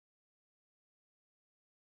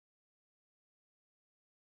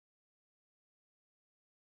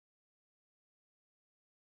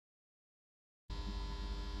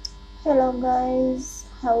Hello guys,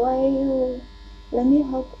 how are you? Let me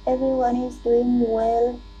hope everyone is doing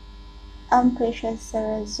well. I'm precious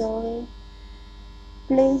Sarahzoe.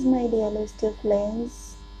 Please, my dear little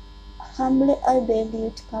friends, humbly I beg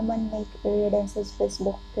you to come and like Dance's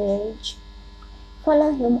Facebook page.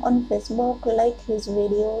 Follow him on Facebook, like his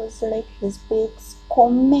videos, like his pics,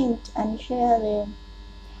 comment and share them.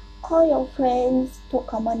 Call your friends to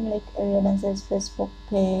come and like Dance's Facebook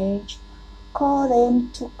page. Call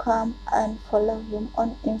them to come and follow him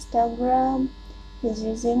on Instagram. He's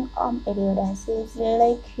using dances.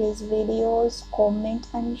 Like his videos, comment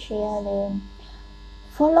and share them.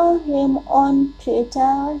 Follow him on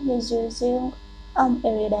Twitter. He's using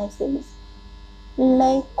dances.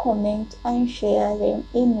 Like, comment and share them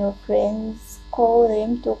in your friends. Call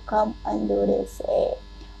them to come and do the same.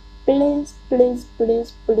 Please, please,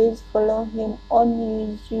 please, please follow him on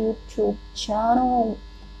his YouTube channel.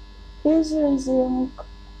 He's using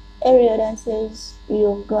Dances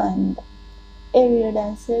Uganda.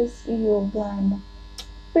 Dances Uganda.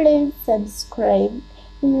 Please subscribe,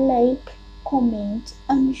 like, comment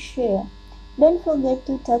and share. Don't forget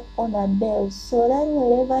to tap on that bell so that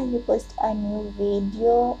whenever he posts a new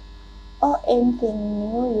video or anything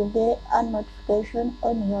new, you get a notification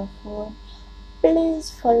on your phone. Please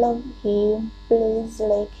follow him. Please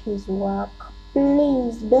like his work.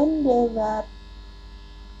 Please don't give up.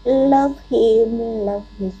 Love him, love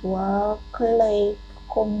his work, like,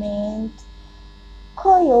 comment,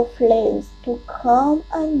 call your friends to come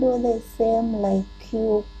and do the same like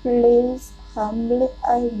you. Please, humbly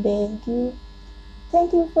I beg you.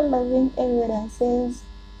 Thank you for loving Evidences.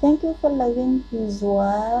 Thank you for loving his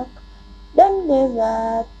work. Don't give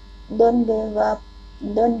up, don't give up,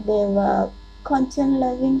 don't give up. Continue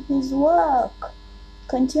loving his work.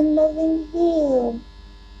 Continue loving him.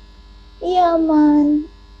 Yeah, man.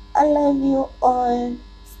 I love you all.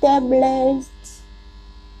 Stay blessed.